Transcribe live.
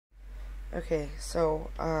Okay, so,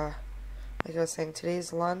 like I was saying,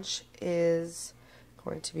 today's lunch is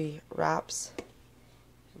going to be wraps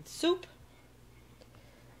and soup.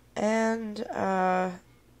 And, I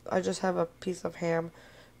just have a piece of ham.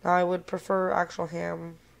 Now, I would prefer actual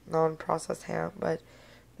ham, non-processed ham, but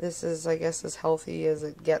this is, I guess, as healthy as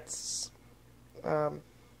it gets, in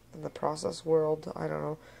the processed world. I don't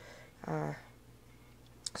know.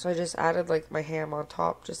 So I just added, like, my ham on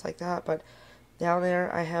top, just like that, but down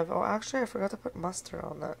there I have, oh, actually, I forgot to put mustard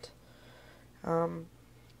on that.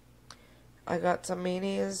 I got some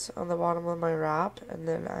mayonnaise on the bottom of my wrap, and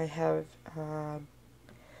then I have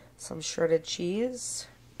some shredded cheese,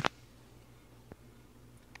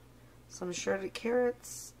 some shredded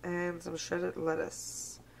carrots, and some shredded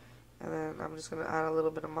lettuce. And then I'm just going to add a little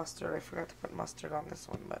bit of mustard. I forgot to put mustard on this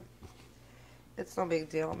one, but it's no big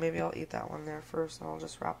deal. Maybe I'll eat that one there first, and I'll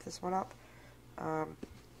just wrap this one up.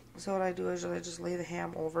 So what I do is I just lay the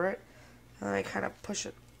ham over it, and then I kind of push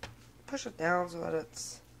it down so that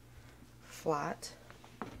it's flat.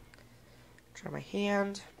 Try my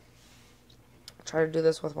hand. I try to do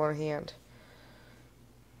this with one hand.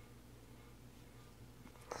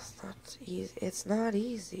 It's not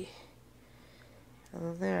easy. And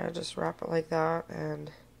then there, I just wrap it like that,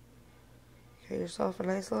 and get yourself a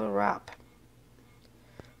nice little wrap.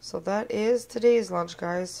 So that is today's lunch,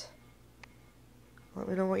 guys. Let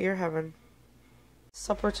me know what you're having.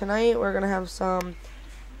 Supper tonight, we're gonna have some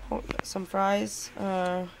fries.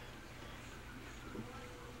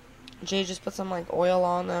 Jay just put some like oil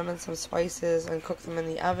on them and some spices and cooked them in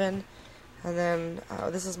the oven. And then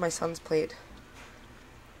this is my son's plate.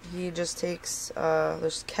 He just takes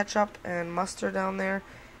there's ketchup and mustard down there,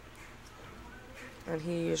 and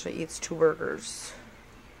he usually eats 2 burgers.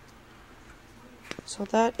 So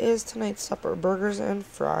that is tonight's supper, burgers and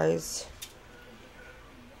fries.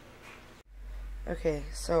 Okay,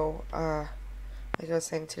 so like I was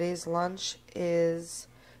saying, today's lunch is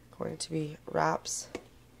going to be wraps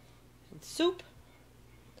and soup.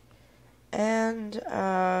 And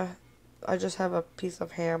I just have a piece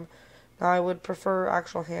of ham. Now, I would prefer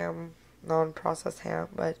actual ham, non-processed ham,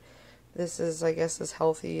 but this is, I guess, as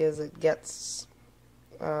healthy as it gets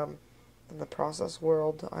in the processed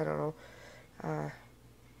world. I don't know.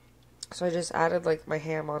 So I just added, like, my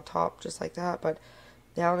ham on top, just like that, but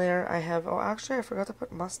down there I have, oh, actually, I forgot to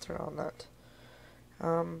put mustard on that.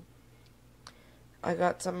 I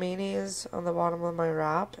got some mayonnaise on the bottom of my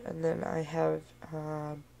wrap, and then I have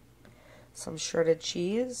some shredded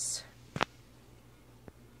cheese,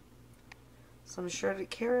 some shredded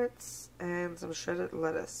carrots, and some shredded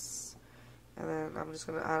lettuce. And then I'm just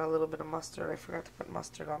going to add a little bit of mustard. I forgot to put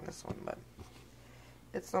mustard on this one, but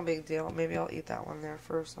it's no big deal. Maybe I'll eat that one there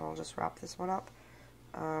first, and I'll just wrap this one up.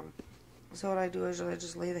 So what I do is I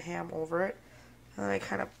just lay the ham over it, and then I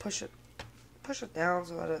kind of push it down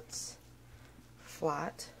so that it's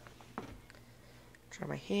flat. Try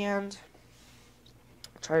my hand.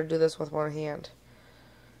 I try to do this with one hand.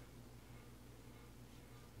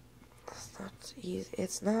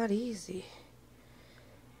 It's not easy.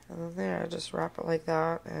 And then there, I just wrap it like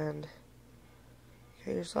that, and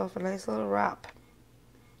get yourself a nice little wrap.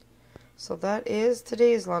 So that is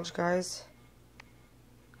today's lunch, guys.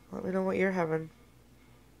 Let me know what you're having.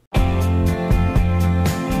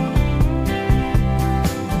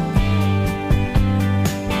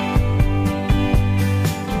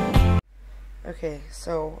 Okay,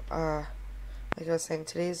 so like I was saying,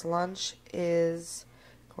 today's lunch is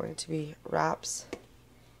going to be wraps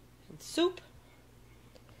and soup.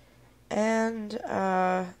 And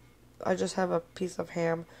I just have a piece of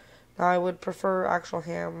ham. Now, I would prefer actual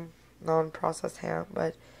ham, non-processed ham,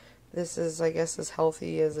 but this is, I guess, as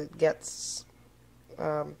healthy as it gets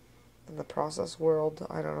in the processed world.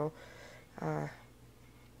 I don't know.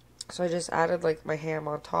 So I just added, like, my ham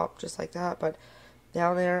on top, just like that, but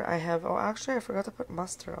down there I have, oh, actually, I forgot to put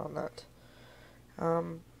mustard on that.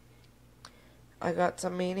 I got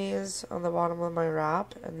some mayonnaise on the bottom of my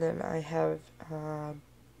wrap, and then I have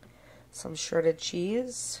some shredded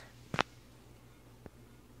cheese,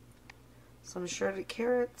 some shredded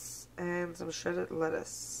carrots, and some shredded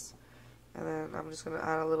lettuce. And then I'm just going to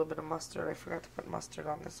add a little bit of mustard. I forgot to put mustard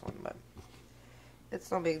on this one, but it's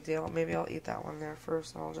no big deal. Maybe I'll eat that one there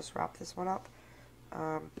first, and I'll just wrap this one up.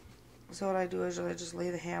 So what I do is I just lay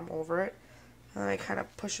the ham over it, and then I kind of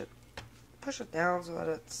push it down so that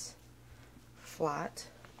it's flat.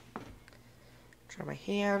 Try my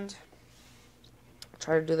hand. I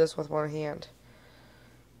try to do this with one hand.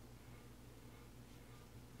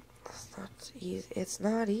 It's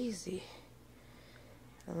not easy.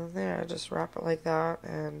 And then there, I just wrap it like that,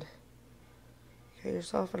 and get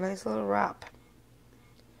yourself a nice little wrap.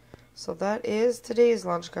 So that is today's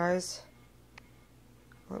lunch, guys.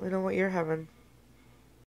 Let me know what you're having.